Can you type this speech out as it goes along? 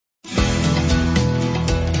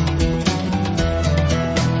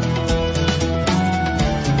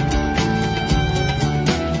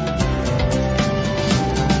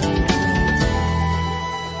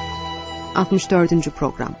264.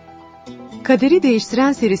 Program. Kaderi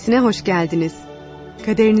Değiştiren serisine hoş geldiniz.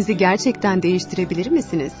 Kaderinizi gerçekten değiştirebilir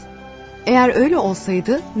misiniz? Eğer öyle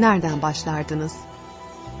olsaydı nereden başlardınız?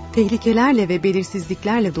 Tehlikelerle ve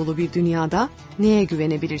belirsizliklerle dolu bir dünyada neye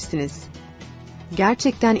güvenebilirsiniz?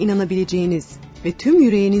 Gerçekten inanabileceğiniz ve tüm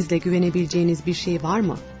yüreğinizle güvenebileceğiniz bir şey var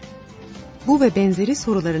mı? Bu ve benzeri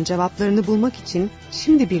soruların cevaplarını bulmak için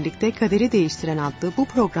şimdi birlikte Kaderi Değiştiren adlı bu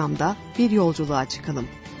programda bir yolculuğa çıkalım.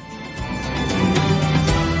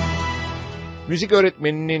 Müzik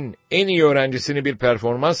öğretmeninin en iyi öğrencisini bir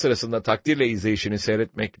performans sırasında takdirle izleyişini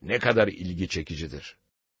seyretmek ne kadar ilgi çekicidir.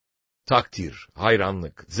 Takdir,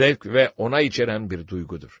 hayranlık, zevk ve onay içeren bir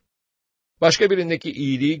duygudur. Başka birindeki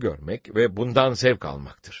iyiliği görmek ve bundan zevk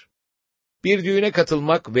almaktır. Bir düğüne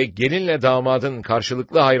katılmak ve gelinle damadın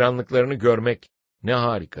karşılıklı hayranlıklarını görmek ne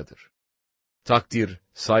harikadır. Takdir,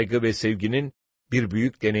 saygı ve sevginin bir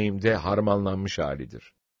büyük deneyimde harmanlanmış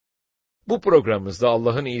halidir. Bu programımızda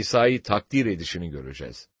Allah'ın İsa'yı takdir edişini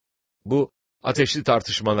göreceğiz. Bu, ateşli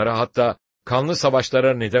tartışmalara hatta kanlı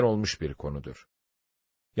savaşlara neden olmuş bir konudur.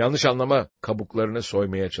 Yanlış anlama kabuklarını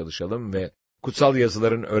soymaya çalışalım ve kutsal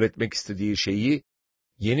yazıların öğretmek istediği şeyi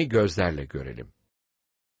yeni gözlerle görelim.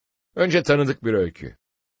 Önce tanıdık bir öykü.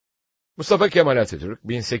 Mustafa Kemal Atatürk,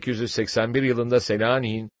 1881 yılında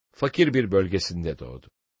Selanik'in fakir bir bölgesinde doğdu.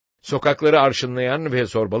 Sokakları arşınlayan ve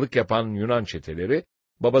zorbalık yapan Yunan çeteleri,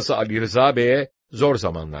 babası Ali Rıza Bey'e zor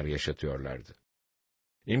zamanlar yaşatıyorlardı.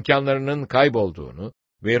 İmkanlarının kaybolduğunu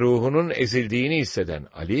ve ruhunun ezildiğini hisseden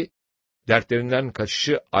Ali, dertlerinden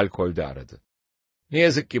kaçışı alkolde aradı. Ne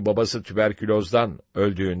yazık ki babası tüberkülozdan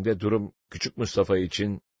öldüğünde durum küçük Mustafa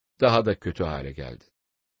için daha da kötü hale geldi.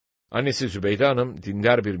 Annesi Zübeyde Hanım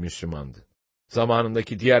dindar bir Müslümandı.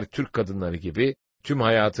 Zamanındaki diğer Türk kadınları gibi tüm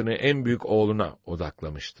hayatını en büyük oğluna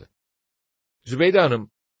odaklamıştı. Zübeyde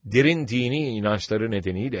Hanım, derin dini inançları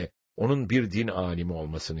nedeniyle onun bir din alimi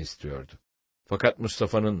olmasını istiyordu. Fakat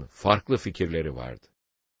Mustafa'nın farklı fikirleri vardı.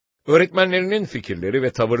 Öğretmenlerinin fikirleri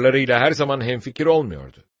ve tavırlarıyla her zaman hemfikir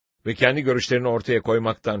olmuyordu ve kendi görüşlerini ortaya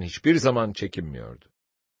koymaktan hiçbir zaman çekinmiyordu.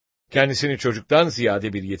 Kendisini çocuktan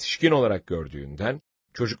ziyade bir yetişkin olarak gördüğünden,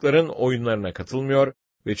 çocukların oyunlarına katılmıyor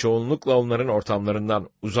ve çoğunlukla onların ortamlarından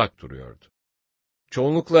uzak duruyordu.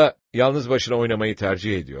 Çoğunlukla yalnız başına oynamayı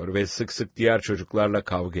tercih ediyor ve sık sık diğer çocuklarla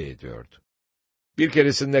kavga ediyordu. Bir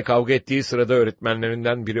keresinde kavga ettiği sırada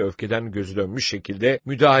öğretmenlerinden biri öfkeden gözü dönmüş şekilde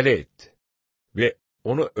müdahale etti. Ve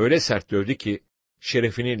onu öyle sert dövdü ki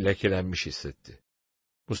şerefini lekelenmiş hissetti.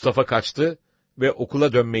 Mustafa kaçtı ve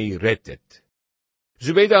okula dönmeyi reddetti.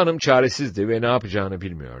 Zübeyde Hanım çaresizdi ve ne yapacağını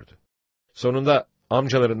bilmiyordu. Sonunda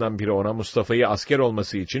amcalarından biri ona Mustafa'yı asker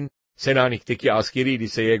olması için Selanik'teki askeri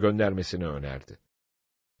liseye göndermesini önerdi.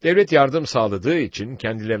 Devlet yardım sağladığı için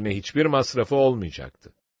kendilerine hiçbir masrafı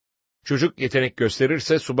olmayacaktı. Çocuk yetenek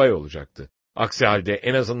gösterirse subay olacaktı. Aksi halde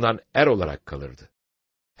en azından er olarak kalırdı.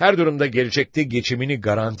 Her durumda gelecekte geçimini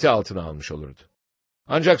garanti altına almış olurdu.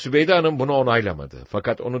 Ancak Zübeyde Hanım bunu onaylamadı.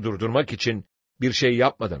 Fakat onu durdurmak için bir şey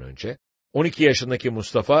yapmadan önce, 12 yaşındaki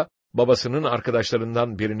Mustafa, babasının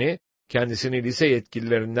arkadaşlarından birini, kendisini lise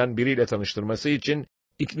yetkililerinden biriyle tanıştırması için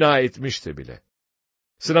ikna etmişti bile.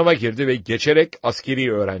 Sınava girdi ve geçerek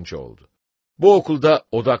askeri öğrenci oldu. Bu okulda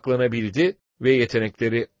odaklanabildi ve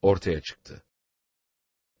yetenekleri ortaya çıktı.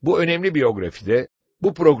 Bu önemli biyografide,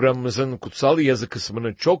 bu programımızın kutsal yazı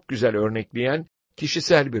kısmını çok güzel örnekleyen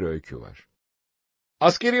kişisel bir öykü var.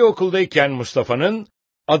 Askeri okuldayken Mustafa'nın,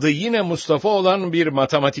 adı yine Mustafa olan bir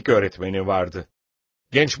matematik öğretmeni vardı.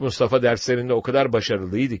 Genç Mustafa derslerinde o kadar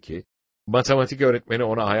başarılıydı ki, matematik öğretmeni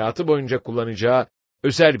ona hayatı boyunca kullanacağı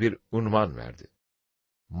özel bir unvan verdi.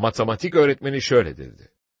 Matematik öğretmeni şöyle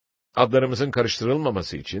dedi: "Adlarımızın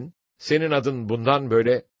karıştırılmaması için, senin adın bundan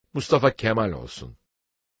böyle Mustafa Kemal olsun."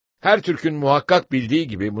 Her Türk'ün muhakkak bildiği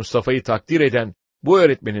gibi Mustafa'yı takdir eden bu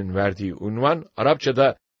öğretmenin verdiği unvan,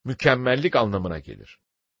 Arapçada mükemmellik anlamına gelir.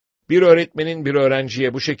 Bir öğretmenin bir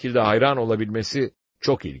öğrenciye bu şekilde hayran olabilmesi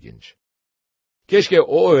çok ilginç. Keşke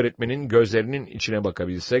o öğretmenin gözlerinin içine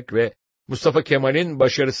bakabilsek ve Mustafa Kemal'in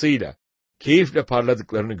başarısıyla, keyifle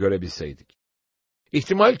parladıklarını görebilseydik.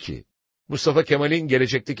 İhtimal ki, Mustafa Kemal'in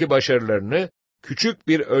gelecekteki başarılarını küçük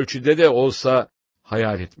bir ölçüde de olsa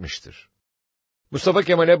hayal etmiştir. Mustafa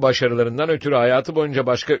Kemal'e başarılarından ötürü hayatı boyunca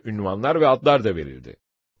başka ünvanlar ve adlar da verildi.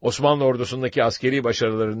 Osmanlı ordusundaki askeri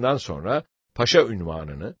başarılarından sonra paşa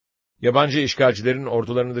ünvanını, yabancı işgalcilerin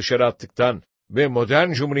ordularını dışarı attıktan ve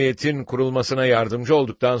modern cumhuriyetin kurulmasına yardımcı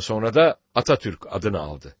olduktan sonra da Atatürk adını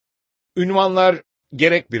aldı. Ünvanlar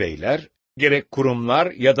gerek bireyler, gerek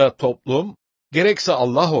kurumlar ya da toplum, gerekse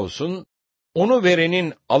Allah olsun, onu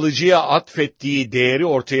verenin alıcıya atfettiği değeri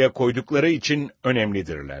ortaya koydukları için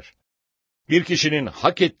önemlidirler. bir kişinin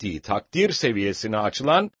hak ettiği takdir seviyesine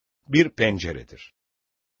açılan bir penceredir.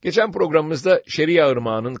 Geçen programımızda Şeria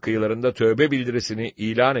Irmağı'nın kıyılarında tövbe bildirisini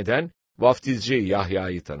ilan eden vaftizci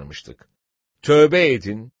Yahya'yı tanımıştık. Tövbe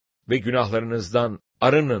edin ve günahlarınızdan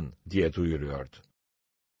arının diye duyuruyordu.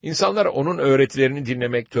 İnsanlar onun öğretilerini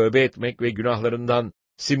dinlemek, tövbe etmek ve günahlarından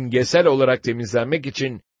simgesel olarak temizlenmek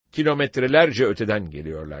için kilometrelerce öteden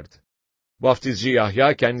geliyorlardı. Vaftizci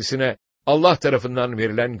Yahya kendisine Allah tarafından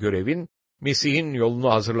verilen görevin Mesih'in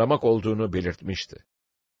yolunu hazırlamak olduğunu belirtmişti.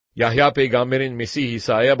 Yahya peygamberin Mesih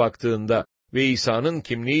İsa'ya baktığında ve İsa'nın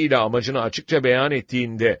kimliğiyle amacını açıkça beyan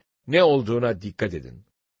ettiğinde ne olduğuna dikkat edin.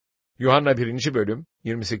 Yuhanna 1. bölüm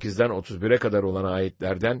 28'den 31'e kadar olan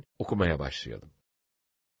ayetlerden okumaya başlayalım.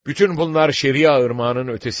 Bütün bunlar Şeria Irmağı'nın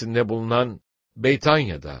ötesinde bulunan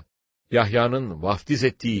Beytanya'da, Yahya'nın vaftiz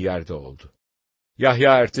ettiği yerde oldu.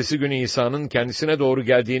 Yahya ertesi gün İsa'nın kendisine doğru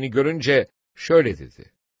geldiğini görünce şöyle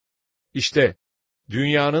dedi: İşte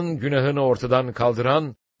dünyanın günahını ortadan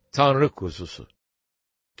kaldıran Tanrı kuzusu.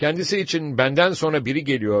 Kendisi için benden sonra biri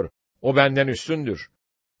geliyor, o benden üstündür.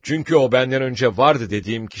 Çünkü o benden önce vardı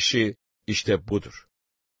dediğim kişi işte budur.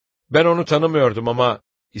 Ben onu tanımıyordum ama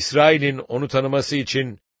İsrail'in onu tanıması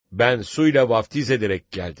için ben suyla vaftiz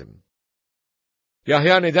ederek geldim.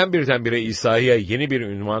 Yahya neden birdenbire İsa'ya yeni bir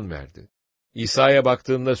ünvan verdi? İsa'ya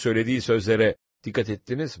baktığında söylediği sözlere dikkat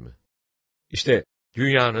ettiniz mi? İşte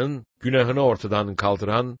dünyanın günahını ortadan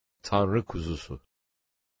kaldıran Tanrı kuzusu.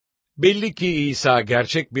 Belli ki İsa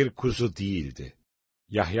gerçek bir kuzu değildi.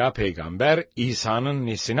 Yahya peygamber İsa'nın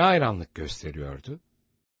nesine hayranlık gösteriyordu?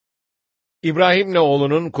 İbrahim'le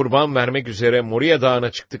oğlunun kurban vermek üzere Moria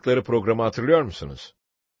Dağı'na çıktıkları programı hatırlıyor musunuz?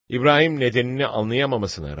 İbrahim nedenini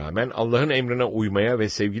anlayamamasına rağmen Allah'ın emrine uymaya ve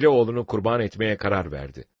sevgili oğlunu kurban etmeye karar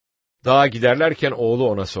verdi. Dağa giderlerken oğlu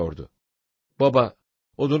ona sordu: "Baba,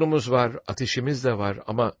 odunumuz var, ateşimiz de var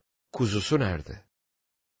ama kuzusu nerede?"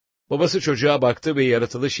 Babası çocuğa baktı ve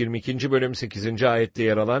Yaratılış 22. bölüm 8. ayette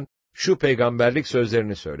yer alan şu peygamberlik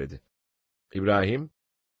sözlerini söyledi. İbrahim,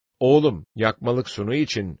 "Oğlum, yakmalık sunu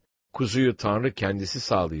için kuzuyu Tanrı kendisi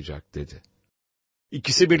sağlayacak," dedi.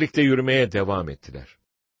 İkisi birlikte yürümeye devam ettiler.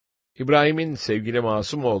 İbrahim'in sevgili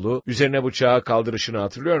masum oğlu üzerine bıçağı kaldırışını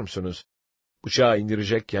hatırlıyor musunuz? Bıçağı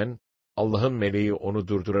indirecekken Allah'ın meleği onu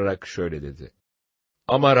durdurarak şöyle dedi: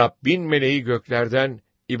 "Ama Rabbin meleği göklerden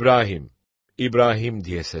İbrahim, İbrahim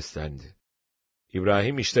diye seslendi."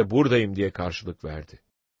 İbrahim işte buradayım diye karşılık verdi.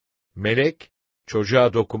 Melek,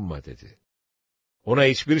 çocuğa dokunma dedi. Ona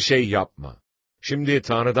hiçbir şey yapma. Şimdi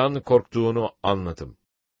Tanrı'dan korktuğunu anladım.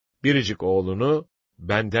 Biricik oğlunu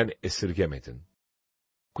benden esirgemedin.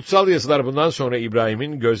 Kutsal yazılar bundan sonra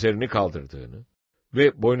İbrahim'in gözlerini kaldırdığını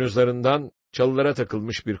ve boynuzlarından çalılara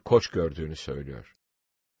takılmış bir koç gördüğünü söylüyor.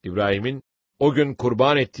 İbrahim'in o gün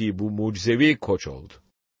kurban ettiği bu mucizevi koç oldu.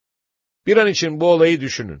 Bir an için bu olayı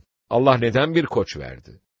düşünün. Allah neden bir koç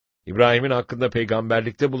verdi? İbrahim'in hakkında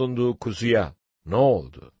peygamberlikte bulunduğu kuzuya ne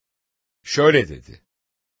oldu? Şöyle dedi: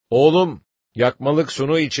 "Oğlum, yakmalık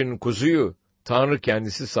sunu için kuzuyu Tanrı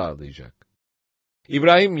kendisi sağlayacak."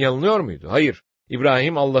 İbrahim yanılıyor muydu? Hayır.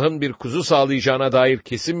 İbrahim Allah'ın bir kuzu sağlayacağına dair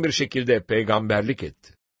kesin bir şekilde peygamberlik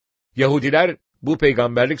etti. Yahudiler bu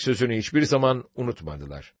peygamberlik sözünü hiçbir zaman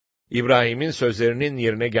unutmadılar. İbrahim'in sözlerinin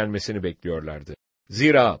yerine gelmesini bekliyorlardı.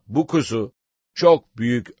 Zira bu kuzu çok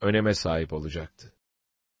büyük öneme sahip olacaktı.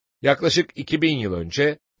 Yaklaşık 2000 yıl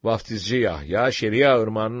önce vaftizci Yahya Şeria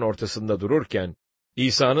Irmağı'nın ortasında dururken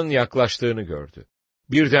İsa'nın yaklaştığını gördü.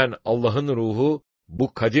 Birden Allah'ın ruhu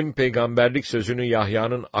bu kadim peygamberlik sözünü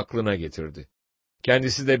Yahya'nın aklına getirdi.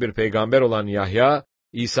 Kendisi de bir peygamber olan Yahya,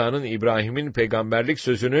 İsa'nın İbrahim'in peygamberlik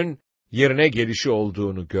sözünün yerine gelişi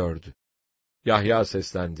olduğunu gördü. Yahya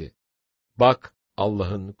seslendi: "Bak,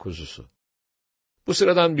 Allah'ın kuzusu." Bu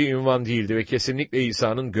sıradan bir ünvan değildi ve kesinlikle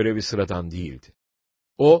İsa'nın görevi sıradan değildi.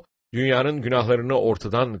 O, dünyanın günahlarını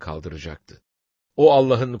ortadan kaldıracaktı. O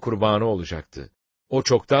Allah'ın kurbanı olacaktı. O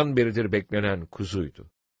çoktan beridir beklenen kuzuydu.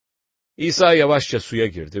 İsa yavaşça suya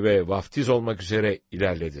girdi ve vaftiz olmak üzere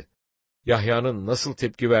ilerledi. Yahya'nın nasıl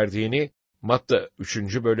tepki verdiğini Matta 3.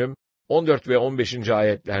 bölüm 14 ve 15.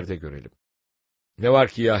 ayetlerde görelim. Ne var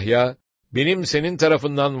ki Yahya, "Benim senin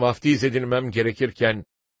tarafından vaftiz edilmem gerekirken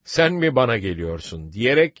sen mi bana geliyorsun?"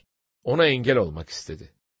 diyerek ona engel olmak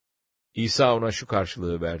istedi. İsa ona şu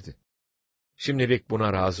karşılığı verdi: "Şimdilik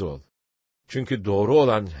buna razı ol. Çünkü doğru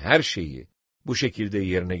olan her şeyi bu şekilde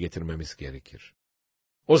yerine getirmemiz gerekir."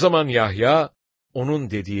 O zaman Yahya onun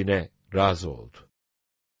dediğine razı oldu.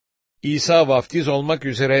 İsa vaftiz olmak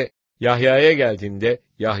üzere Yahya'ya geldiğinde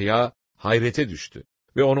Yahya hayrete düştü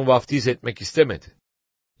ve onu vaftiz etmek istemedi.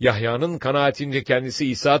 Yahya'nın kanaatince kendisi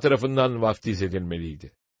İsa tarafından vaftiz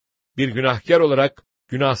edilmeliydi. Bir günahkar olarak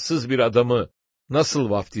günahsız bir adamı nasıl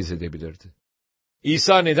vaftiz edebilirdi?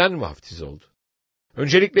 İsa neden vaftiz oldu?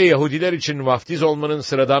 Öncelikle Yahudiler için vaftiz olmanın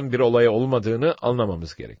sıradan bir olay olmadığını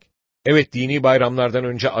anlamamız gerek. Evet, dini bayramlardan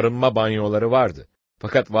önce arınma banyoları vardı.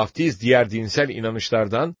 Fakat vaftiz diğer dinsel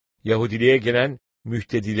inanışlardan Yahudiliğe gelen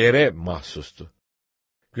mühtedilere mahsustu.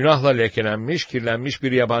 Günahla lekelenmiş, kirlenmiş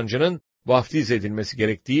bir yabancının vaftiz edilmesi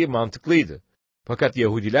gerektiği mantıklıydı. Fakat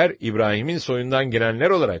Yahudiler İbrahim'in soyundan gelenler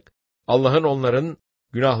olarak Allah'ın onların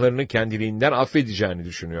günahlarını kendiliğinden affedeceğini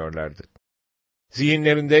düşünüyorlardı.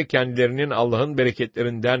 Zihinlerinde kendilerinin Allah'ın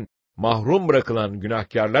bereketlerinden mahrum bırakılan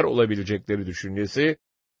günahkarlar olabilecekleri düşüncesi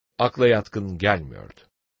akla yatkın gelmiyordu.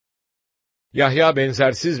 Yahya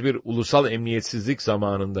benzersiz bir ulusal emniyetsizlik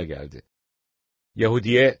zamanında geldi.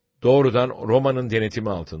 Yahudiye doğrudan Roma'nın denetimi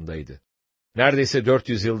altındaydı. Neredeyse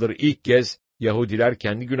 400 yıldır ilk kez Yahudiler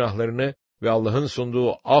kendi günahlarını ve Allah'ın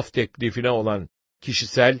sunduğu af teklifine olan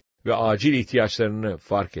kişisel ve acil ihtiyaçlarını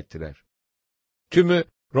fark ettiler. Tümü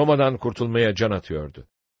Roma'dan kurtulmaya can atıyordu.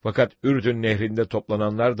 Fakat Ürdün nehrinde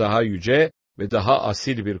toplananlar daha yüce ve daha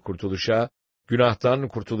asil bir kurtuluşa, günahtan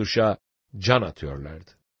kurtuluşa can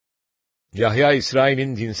atıyorlardı. Yahya,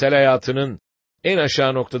 İsrail'in dinsel hayatının en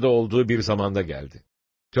aşağı noktada olduğu bir zamanda geldi.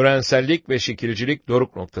 Törensellik ve şekilcilik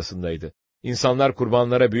doruk noktasındaydı. İnsanlar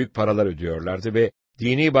kurbanlara büyük paralar ödüyorlardı ve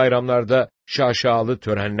dini bayramlarda şaşalı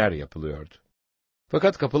törenler yapılıyordu.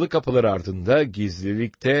 Fakat kapalı kapılar ardında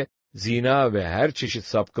gizlilikte zina ve her çeşit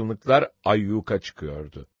sapkınlıklar ayyuka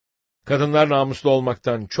çıkıyordu. Kadınlar namuslu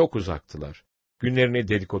olmaktan çok uzaktılar. Günlerini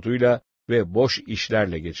dedikoduyla ve boş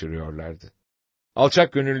işlerle geçiriyorlardı.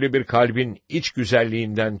 Alçak gönüllü bir kalbin iç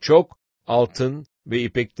güzelliğinden çok, altın ve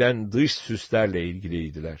ipekten dış süslerle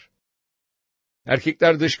ilgiliydiler.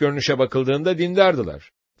 Erkekler dış görünüşe bakıldığında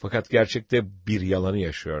dindardılar. Fakat gerçekte bir yalanı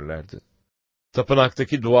yaşıyorlardı.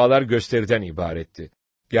 Tapınaktaki dualar gösteriden ibaretti.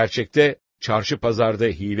 Gerçekte çarşı pazarda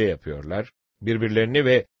hile yapıyorlar, birbirlerini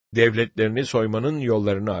ve devletlerini soymanın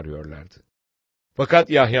yollarını arıyorlardı. Fakat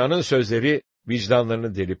Yahya'nın sözleri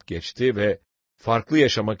vicdanlarını delip geçti ve farklı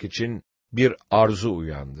yaşamak için bir arzu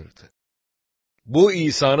uyandırdı. Bu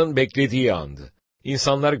İsa'nın beklediği andı.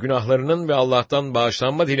 İnsanlar günahlarının ve Allah'tan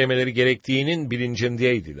bağışlanma dilemeleri gerektiğinin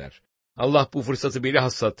bilincindeydiler. Allah bu fırsatı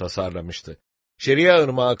bilhassa tasarlamıştı. Şeria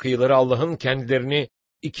ırmağı kıyıları Allah'ın kendilerini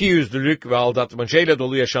ikiyüzlülük ve aldatmacayla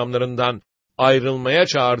dolu yaşamlarından ayrılmaya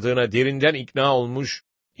çağırdığına derinden ikna olmuş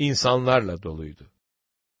insanlarla doluydu.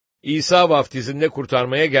 İsa vaftizinde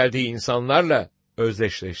kurtarmaya geldiği insanlarla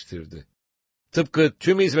özdeşleştirdi. Tıpkı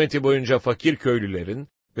tüm hizmeti boyunca fakir köylülerin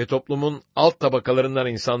ve toplumun alt tabakalarından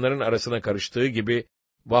insanların arasına karıştığı gibi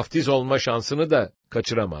vaftiz olma şansını da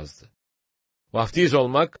kaçıramazdı. Vaftiz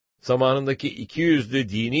olmak, zamanındaki ikiyüzlü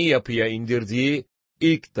dini yapıya indirdiği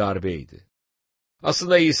ilk darbeydi.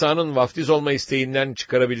 Aslında İsa'nın vaftiz olma isteğinden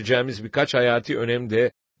çıkarabileceğimiz birkaç hayati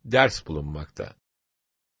önemde ders bulunmakta.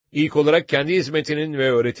 İlk olarak kendi hizmetinin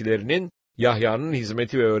ve öğretilerinin, Yahya'nın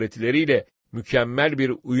hizmeti ve öğretileriyle mükemmel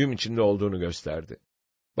bir uyum içinde olduğunu gösterdi.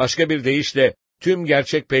 Başka bir deyişle, tüm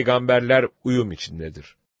gerçek peygamberler uyum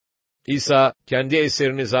içindedir. İsa, kendi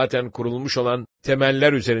eserini zaten kurulmuş olan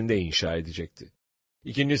temeller üzerinde inşa edecekti.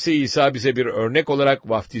 İkincisi, İsa bize bir örnek olarak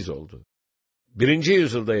vaftiz oldu. 1.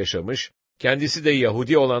 yüzyılda yaşamış, kendisi de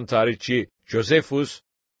Yahudi olan tarihçi Josephus,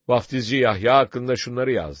 vaftizci Yahya hakkında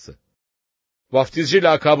şunları yazdı. Vaftizci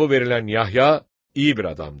lakabı verilen Yahya, iyi bir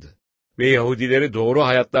adamdı ve Yahudileri doğru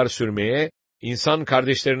hayatlar sürmeye, insan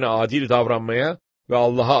kardeşlerine adil davranmaya ve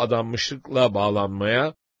Allah'a adanmışlıkla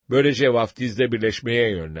bağlanmaya, böylece vaftizde birleşmeye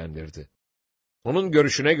yönlendirdi. Onun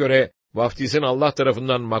görüşüne göre, vaftizin Allah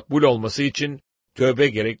tarafından makbul olması için tövbe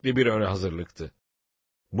gerekli bir ön hazırlıktı.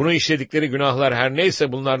 Bunu işledikleri günahlar her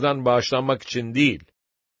neyse bunlardan bağışlanmak için değil,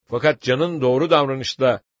 fakat canın doğru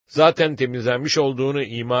davranışla zaten temizlenmiş olduğunu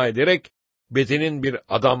ima ederek, bedenin bir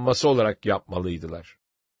adanması olarak yapmalıydılar.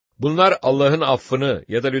 Bunlar Allah'ın affını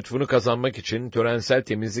ya da lütfunu kazanmak için törensel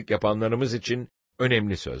temizlik yapanlarımız için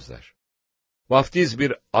önemli sözler. Vaftiz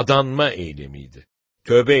bir adanma eylemiydi,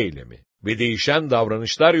 tövbe eylemi ve değişen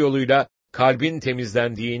davranışlar yoluyla kalbin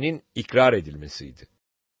temizlendiğinin ikrar edilmesiydi.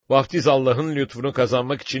 Vaftiz Allah'ın lütfunu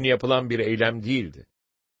kazanmak için yapılan bir eylem değildi.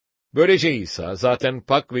 Böylece İsa zaten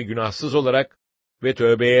pak ve günahsız olarak ve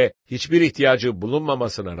tövbeye hiçbir ihtiyacı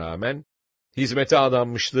bulunmamasına rağmen, hizmete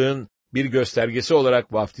adanmışlığın bir göstergesi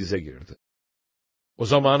olarak vaftize girdi. O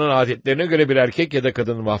zamanın adetlerine göre bir erkek ya da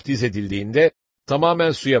kadın vaftiz edildiğinde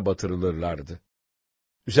tamamen suya batırılırlardı.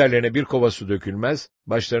 Üzerlerine bir kova su dökülmez,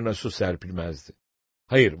 başlarına su serpilmezdi.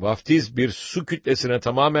 Hayır, vaftiz bir su kütlesine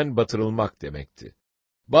tamamen batırılmak demekti.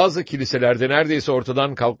 Bazı kiliselerde neredeyse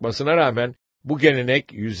ortadan kalkmasına rağmen bu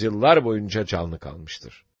gelenek yüzyıllar boyunca canlı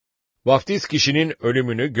kalmıştır. Vaftiz kişinin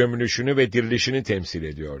ölümünü, gömülüşünü ve dirilişini temsil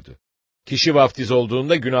ediyordu. Kişi vaftiz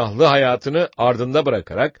olduğunda günahlı hayatını ardında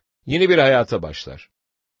bırakarak yeni bir hayata başlar.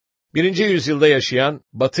 1. yüzyılda yaşayan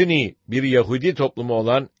Batıni bir Yahudi toplumu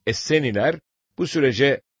olan Esseniler bu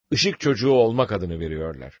sürece ışık çocuğu olmak adını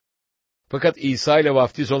veriyorlar. Fakat İsa ile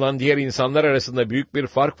vaftiz olan diğer insanlar arasında büyük bir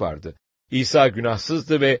fark vardı. İsa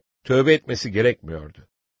günahsızdı ve tövbe etmesi gerekmiyordu.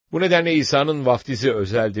 Bu nedenle İsa'nın vaftizi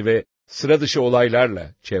özeldi ve sıra dışı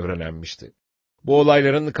olaylarla çevrelenmişti. Bu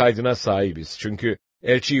olayların kaydına sahibiz çünkü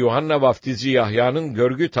elçi Yuhanna vaftizci Yahya'nın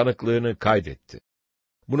görgü tanıklığını kaydetti.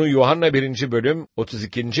 Bunu Yuhanna 1. bölüm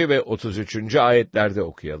 32. ve 33. ayetlerde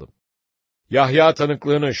okuyalım. Yahya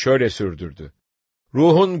tanıklığını şöyle sürdürdü.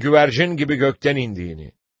 Ruhun güvercin gibi gökten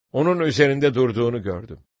indiğini, onun üzerinde durduğunu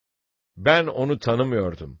gördüm. Ben onu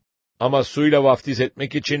tanımıyordum. Ama suyla vaftiz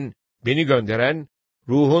etmek için beni gönderen,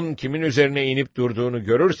 ruhun kimin üzerine inip durduğunu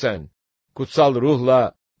görürsen, kutsal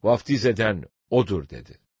ruhla vaftiz eden odur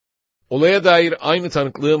dedi. Olaya dair aynı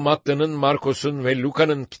tanıklığı Matta'nın, Markos'un ve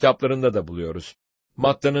Luka'nın kitaplarında da buluyoruz.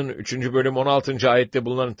 Matta'nın 3. bölüm 16. ayette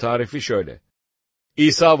bulunan tarifi şöyle.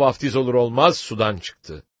 İsa vaftiz olur olmaz sudan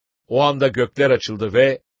çıktı. O anda gökler açıldı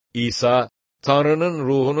ve İsa, Tanrı'nın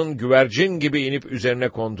ruhunun güvercin gibi inip üzerine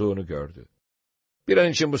konduğunu gördü. Bir an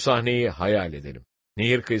için bu sahneyi hayal edelim.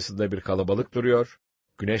 Nehir kıyısında bir kalabalık duruyor,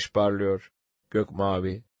 güneş parlıyor, gök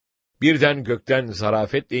mavi. Birden gökten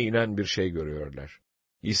zarafetle inen bir şey görüyorlar.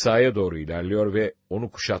 İsa'ya doğru ilerliyor ve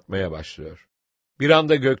onu kuşatmaya başlıyor. Bir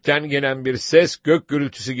anda gökten gelen bir ses gök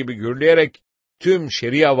gürültüsü gibi gürleyerek tüm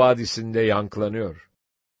Şeria Vadisi'nde yankılanıyor.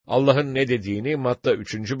 Allah'ın ne dediğini Matta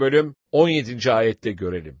 3. bölüm 17. ayette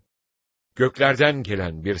görelim. Göklerden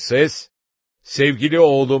gelen bir ses, sevgili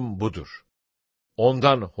oğlum budur.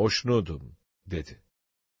 Ondan hoşnudum, dedi.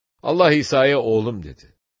 Allah İsa'ya oğlum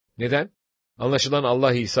dedi. Neden? Anlaşılan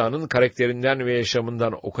Allah İsa'nın karakterinden ve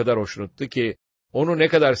yaşamından o kadar hoşnuttu ki, onu ne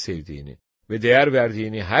kadar sevdiğini ve değer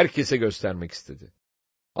verdiğini herkese göstermek istedi.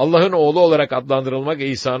 Allah'ın oğlu olarak adlandırılmak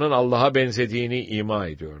İsa'nın Allah'a benzediğini ima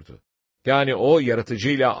ediyordu. Yani o,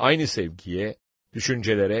 yaratıcıyla aynı sevgiye,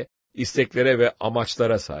 düşüncelere, isteklere ve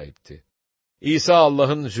amaçlara sahipti. İsa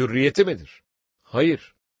Allah'ın zürriyeti midir?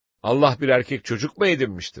 Hayır. Allah bir erkek çocuk mu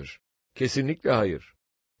edinmiştir? Kesinlikle hayır.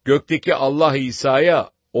 Gökteki Allah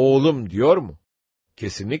İsa'ya oğlum diyor mu?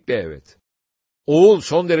 Kesinlikle evet. Oğul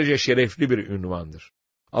son derece şerefli bir ünvandır.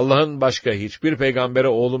 Allah'ın başka hiçbir peygambere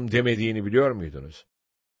oğlum demediğini biliyor muydunuz?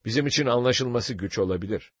 Bizim için anlaşılması güç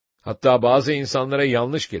olabilir. Hatta bazı insanlara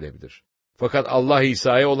yanlış gelebilir. Fakat Allah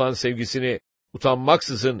İsa'ya olan sevgisini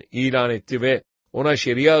utanmaksızın ilan etti ve ona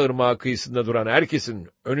şeria ırmağı kıyısında duran herkesin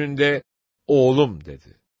önünde oğlum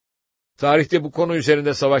dedi. Tarihte bu konu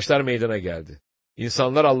üzerinde savaşlar meydana geldi.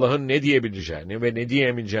 İnsanlar Allah'ın ne diyebileceğini ve ne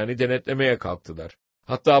diyemeyeceğini denetlemeye kalktılar.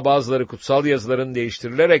 Hatta bazıları kutsal yazıların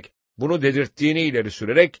değiştirilerek bunu dedirttiğini ileri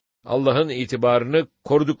sürerek Allah'ın itibarını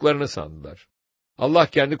koruduklarını sandılar. Allah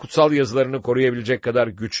kendi kutsal yazılarını koruyabilecek kadar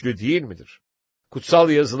güçlü değil midir? Kutsal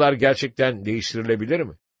yazılar gerçekten değiştirilebilir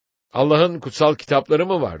mi? Allah'ın kutsal kitapları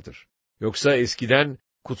mı vardır? Yoksa eskiden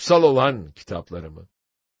kutsal olan kitapları mı?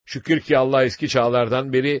 Şükür ki Allah eski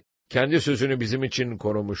çağlardan beri kendi sözünü bizim için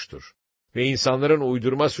korumuştur. Ve insanların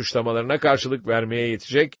uydurma suçlamalarına karşılık vermeye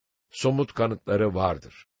yetecek somut kanıtları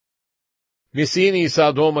vardır. Mesih'in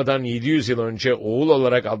İsa doğmadan 700 yıl önce oğul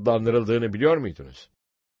olarak adlandırıldığını biliyor muydunuz?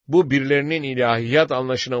 Bu birilerinin ilahiyat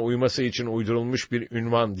anlayışına uyması için uydurulmuş bir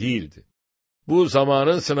ünvan değildi. Bu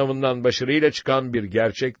zamanın sınavından başarıyla çıkan bir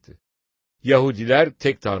gerçekti. Yahudiler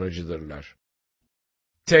tek tanrıcıdırlar.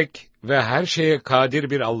 Tek ve her şeye kadir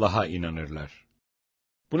bir Allah'a inanırlar.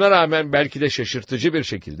 Buna rağmen belki de şaşırtıcı bir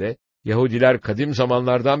şekilde Yahudiler kadim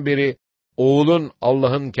zamanlardan beri oğulun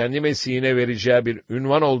Allah'ın kendi Mesih'ine vereceği bir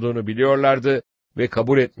ünvan olduğunu biliyorlardı ve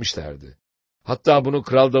kabul etmişlerdi. Hatta bunu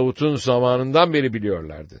Kral Davut'un zamanından beri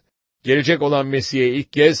biliyorlardı. Gelecek olan Mesih'e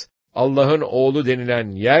ilk kez Allah'ın oğlu denilen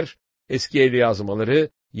yer, eski el yazmaları,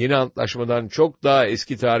 yeni antlaşmadan çok daha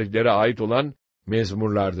eski tarihlere ait olan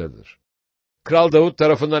mezmurlardadır. Kral Davut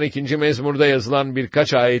tarafından 2. mezmurda yazılan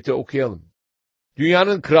birkaç ayeti okuyalım.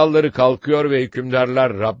 Dünyanın kralları kalkıyor ve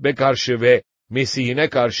hükümdarlar Rabbe karşı ve Mesih'ine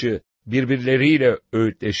karşı birbirleriyle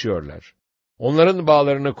öğütleşiyorlar. Onların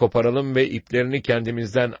bağlarını koparalım ve iplerini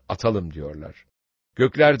kendimizden atalım diyorlar.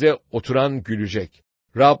 Göklerde oturan gülecek.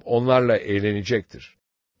 Rab onlarla eğlenecektir.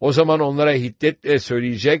 O zaman onlara hiddetle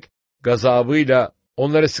söyleyecek, gazabıyla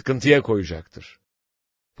onları sıkıntıya koyacaktır.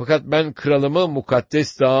 Fakat ben kralımı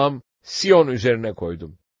mukaddes dağım Siyon üzerine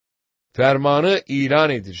koydum. Fermanı ilan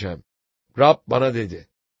edeceğim. Rab bana dedi,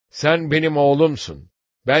 sen benim oğlumsun.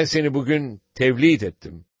 Ben seni bugün tevlid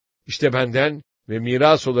ettim. İşte benden ve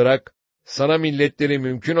miras olarak sana milletleri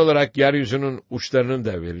mümkün olarak yeryüzünün uçlarını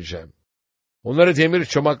da vereceğim. Onları demir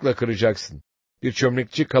çomakla kıracaksın. Bir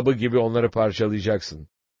çömlekçi kabı gibi onları parçalayacaksın.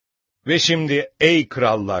 Ve şimdi ey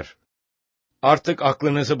krallar, artık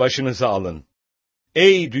aklınızı başınıza alın.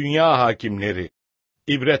 Ey dünya hakimleri,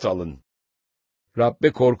 ibret alın.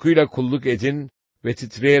 Rabbe korkuyla kulluk edin ve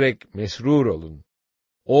titreyerek mesrur olun.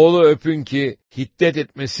 Oğlu öpün ki hiddet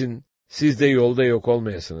etmesin, siz de yolda yok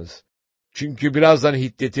olmayasınız. Çünkü birazdan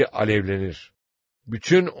hiddeti alevlenir.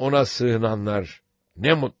 Bütün ona sığınanlar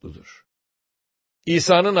ne mutludur.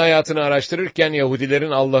 İsa'nın hayatını araştırırken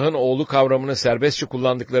Yahudilerin Allah'ın oğlu kavramını serbestçe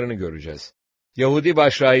kullandıklarını göreceğiz. Yahudi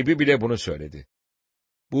başrahibi bile bunu söyledi.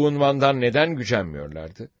 Bu unvandan neden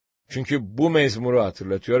gücenmiyorlardı? Çünkü bu mezmuru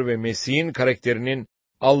hatırlatıyor ve Mesih'in karakterinin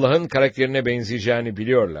Allah'ın karakterine benzeyeceğini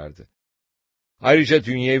biliyorlardı. Ayrıca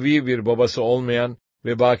dünyevi bir babası olmayan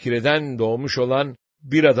ve bakireden doğmuş olan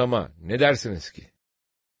bir adama ne dersiniz ki?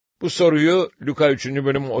 Bu soruyu Luka 3.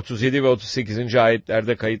 bölüm 37 ve 38.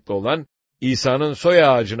 ayetlerde kayıtlı olan İsa'nın soy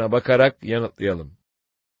ağacına bakarak yanıtlayalım.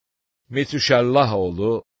 Metüşallah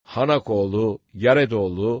oğlu, Hanak oğlu, Yared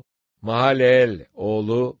oğlu, Mahaleel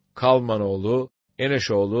oğlu, Kalman oğlu,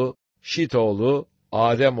 Eneş oğlu, Şit oğlu,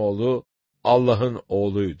 Adem oğlu, Allah'ın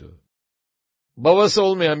oğluydu. Babası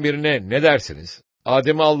olmayan birine ne dersiniz?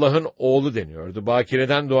 Adem'e Allah'ın oğlu deniyordu.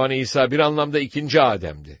 Bakireden doğan İsa bir anlamda ikinci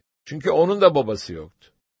Adem'di. Çünkü onun da babası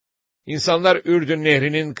yoktu. İnsanlar Ürdün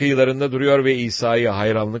Nehri'nin kıyılarında duruyor ve İsa'yı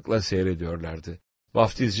hayranlıkla seyrediyorlardı.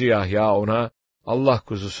 Vaftizci Yahya ona Allah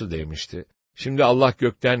kuzusu demişti. Şimdi Allah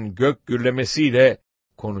gökten gök gürlemesiyle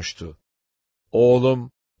konuştu.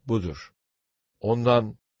 Oğlum budur.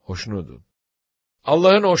 Ondan hoşnudum.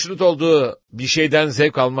 Allah'ın hoşnut olduğu bir şeyden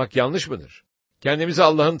zevk almak yanlış mıdır? Kendimizi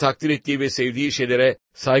Allah'ın takdir ettiği ve sevdiği şeylere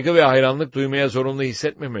saygı ve hayranlık duymaya zorunlu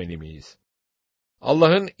hissetmemeli miyiz?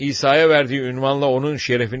 Allah'ın İsa'ya verdiği ünvanla onun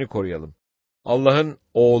şerefini koruyalım. Allah'ın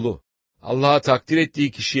oğlu, Allah'a takdir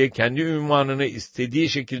ettiği kişiye kendi ünvanını istediği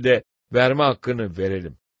şekilde verme hakkını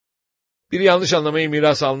verelim. Bir yanlış anlamayı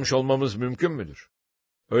miras almış olmamız mümkün müdür?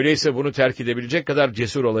 Öyleyse bunu terk edebilecek kadar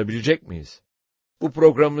cesur olabilecek miyiz? Bu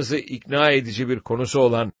programımızı ikna edici bir konusu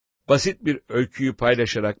olan basit bir öyküyü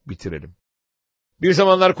paylaşarak bitirelim. Bir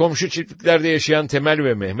zamanlar komşu çiftliklerde yaşayan Temel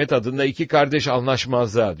ve Mehmet adında iki kardeş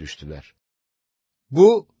anlaşmazlığa düştüler.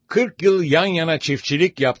 Bu 40 yıl yan yana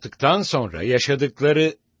çiftçilik yaptıktan sonra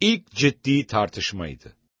yaşadıkları ilk ciddi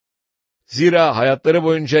tartışmaydı. Zira hayatları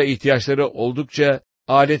boyunca ihtiyaçları oldukça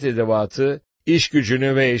alet edevatı, iş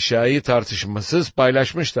gücünü ve eşyayı tartışmasız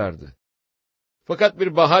paylaşmışlardı. Fakat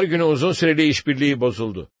bir bahar günü uzun süreli işbirliği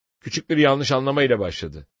bozuldu. Küçük bir yanlış anlamayla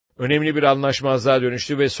başladı. Önemli bir anlaşmazlığa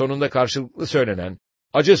dönüştü ve sonunda karşılıklı söylenen,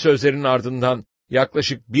 acı sözlerin ardından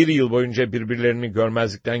yaklaşık 1 yıl boyunca birbirlerini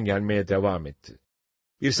görmezlikten gelmeye devam etti.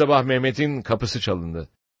 Bir sabah Mehmet'in kapısı çalındı.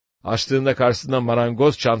 Açtığında karşısında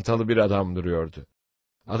marangoz çantalı bir adam duruyordu.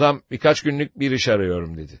 Adam, birkaç günlük bir iş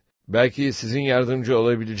arıyorum dedi. Belki sizin yardımcı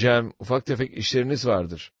olabileceğim ufak tefek işleriniz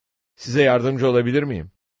vardır. Size yardımcı olabilir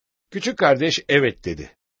miyim? Küçük kardeş evet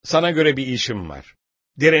dedi. Sana göre bir işim var.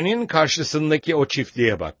 Derenin karşısındaki o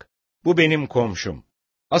çiftliğe bak. Bu benim komşum.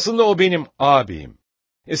 Aslında o benim ağabeyim.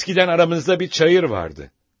 Eskiden aramızda bir çayır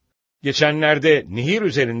vardı. Geçenlerde nehir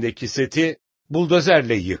üzerindeki seti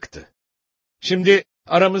buldozerle yıktı. Şimdi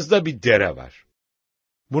aramızda bir dere var.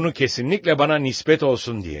 Bunu kesinlikle bana nispet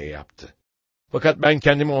olsun diye yaptı. Fakat ben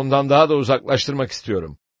kendimi ondan daha da uzaklaştırmak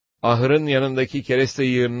istiyorum. Ahırın yanındaki kereste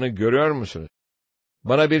yığınını görüyor musunuz?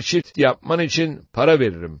 Bana bir çit yapman için para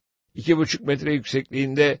veririm. 2,5 metre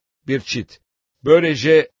yüksekliğinde bir çit.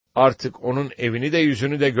 Böylece artık onun evini de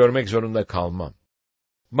yüzünü de görmek zorunda kalmam.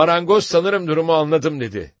 Marangoz sanırım durumu anladım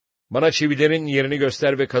dedi. Bana çivilerin yerini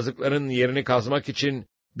göster ve kazıkların yerini kazmak için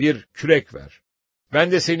bir kürek ver.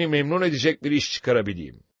 Ben de seni memnun edecek bir iş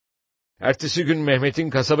çıkarabileyim. Ertesi gün Mehmet'in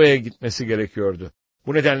kasabaya gitmesi gerekiyordu.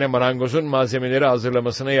 Bu nedenle marangozun malzemeleri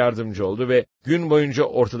hazırlamasına yardımcı oldu ve gün boyunca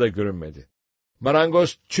ortada görünmedi.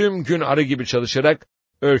 Marangoz tüm gün arı gibi çalışarak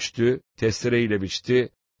ölçtü, testereyle biçti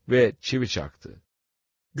ve çivi çaktı.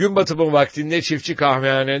 Gün batımı vaktinde çiftçi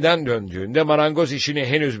kahvehaneden döndüğünde marangoz işini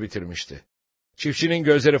henüz bitirmişti. Çiftçinin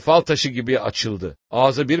gözleri fal taşı gibi açıldı.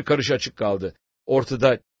 Ağzı bir karış açık kaldı.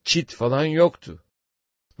 Ortada çit falan yoktu.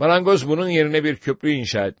 Marangoz bunun yerine bir köprü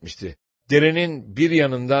inşa etmişti. Derenin bir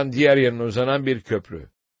yanından diğer yanına uzanan bir köprü.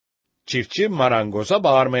 Çiftçi marangoza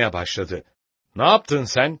bağırmaya başladı. Ne yaptın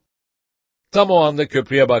sen? Tam o anda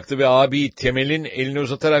köprüye baktı ve abi Temel'in elini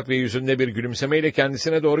uzatarak ve yüzünde bir gülümsemeyle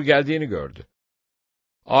kendisine doğru geldiğini gördü.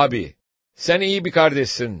 Abi, sen iyi bir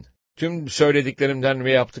kardeşsin. Tüm söylediklerimden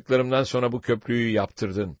ve yaptıklarımdan sonra bu köprüyü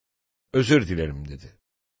yaptırdın. Özür dilerim dedi.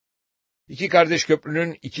 İki kardeş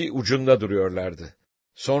köprünün iki ucunda duruyorlardı.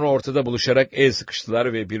 Sonra ortada buluşarak el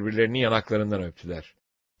sıkıştılar ve birbirlerini yanaklarından öptüler.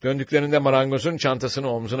 Döndüklerinde marangozun çantasını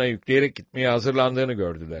omzuna yükleyerek gitmeye hazırlandığını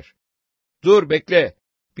gördüler. "Dur, bekle,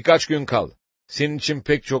 birkaç gün kal. Senin için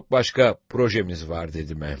pek çok başka projemiz var,"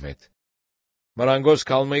 dedi Mehmet. "Marangoz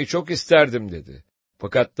kalmayı çok isterdim," dedi.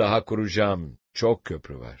 "Fakat daha kuracağım çok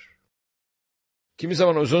köprü var." Kimi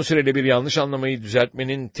zaman uzun süreli bir yanlış anlamayı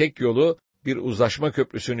düzeltmenin tek yolu, bir uzlaşma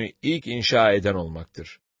köprüsünü ilk inşa eden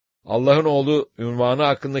olmaktır. Allah'ın oğlu unvanı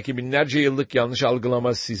hakkındaki binlerce yıllık yanlış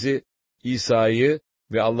algılama sizi, İsa'yı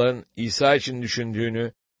ve Allah'ın İsa için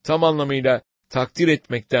düşündüğünü tam anlamıyla takdir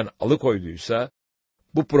etmekten alıkoyduysa,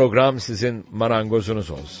 bu program sizin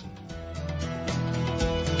marangozunuz olsun.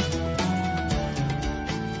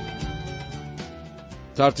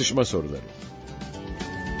 Tartışma soruları.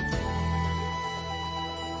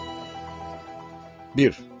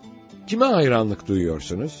 1. Kime hayranlık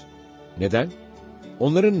duyuyorsunuz? Neden?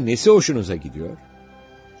 Onların nesi hoşunuza gidiyor?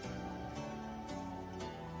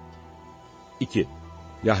 2.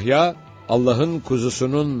 Yahya, Allah'ın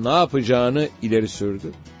kuzusunun ne yapacağını ileri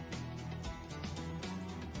sürdü.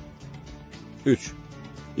 3.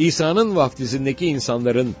 İsa'nın vaftizindeki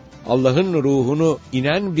insanların Allah'ın ruhunu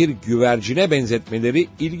inen bir güvercine benzetmeleri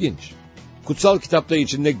ilginç. Kutsal kitapta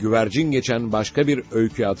içinde güvercin geçen başka bir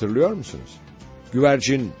öykü hatırlıyor musunuz?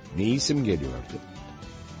 Güvercin ne isim geliyordu?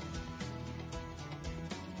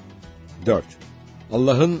 4.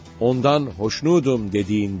 Allah'ın ondan hoşnudum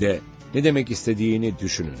dediğinde ne demek istediğini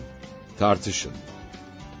düşünün, tartışın.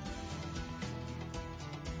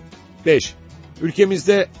 5.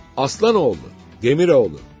 Ülkemizde Aslanoğlu,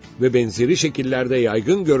 Demiroğlu ve benzeri şekillerde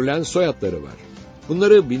yaygın görülen soyadları var.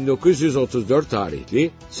 Bunları 1934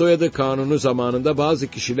 tarihli soyadı kanunu zamanında bazı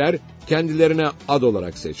kişiler kendilerine ad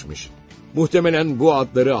olarak seçmiş. Muhtemelen bu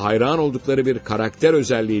adları hayran oldukları bir karakter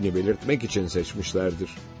özelliğini belirtmek için seçmişlerdir.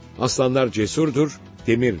 Aslanlar cesurdur,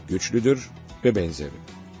 demir güçlüdür ve benzeri.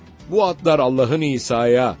 Bu adlar Allah'ın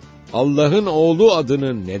İsa'ya, Allah'ın oğlu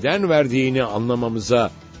adını neden verdiğini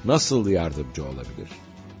anlamamıza nasıl yardımcı olabilir?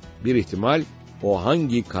 Bir ihtimal, o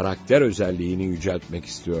hangi karakter özelliğini yüceltmek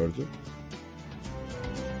istiyordu?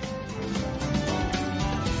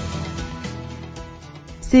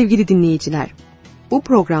 Sevgili dinleyiciler, bu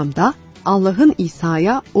programda Allah'ın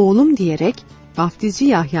İsa'ya oğlum diyerek vaftizci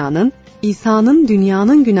Yahya'nın İsa'nın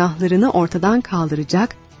dünyanın günahlarını ortadan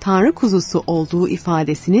kaldıracak Tanrı kuzusu olduğu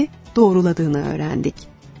ifadesini doğruladığını öğrendik.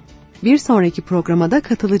 Bir sonraki programa da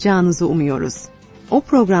katılacağınızı umuyoruz. O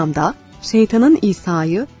programda şeytanın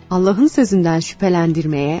İsa'yı Allah'ın sözünden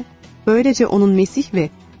şüphelendirmeye, böylece onun Mesih ve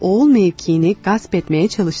oğul mevkiini gasp etmeye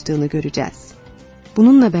çalıştığını göreceğiz.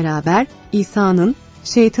 Bununla beraber İsa'nın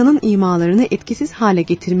şeytanın imalarını etkisiz hale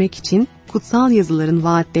getirmek için kutsal yazıların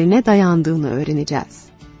vaatlerine dayandığını öğreneceğiz.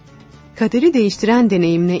 Kaderi değiştiren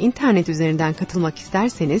deneyimine internet üzerinden katılmak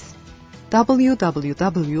isterseniz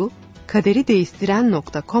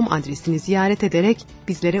www.kaderideistiren.com adresini ziyaret ederek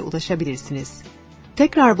bizlere ulaşabilirsiniz.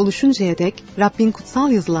 Tekrar buluşuncaya dek Rabbin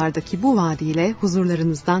kutsal yazılardaki bu vaadiyle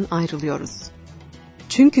huzurlarınızdan ayrılıyoruz.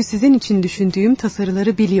 Çünkü sizin için düşündüğüm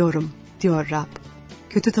tasarıları biliyorum, diyor Rab.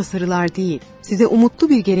 Kötü tasarılar değil, size umutlu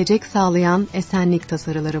bir gelecek sağlayan esenlik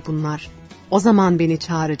tasarıları bunlar. O zaman beni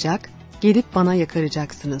çağıracak, gelip bana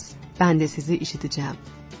yakaracaksınız. Ben de sizi işiteceğim.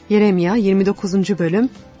 Yeremya 29. bölüm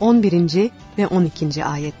 11. ve 12.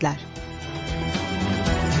 ayetler.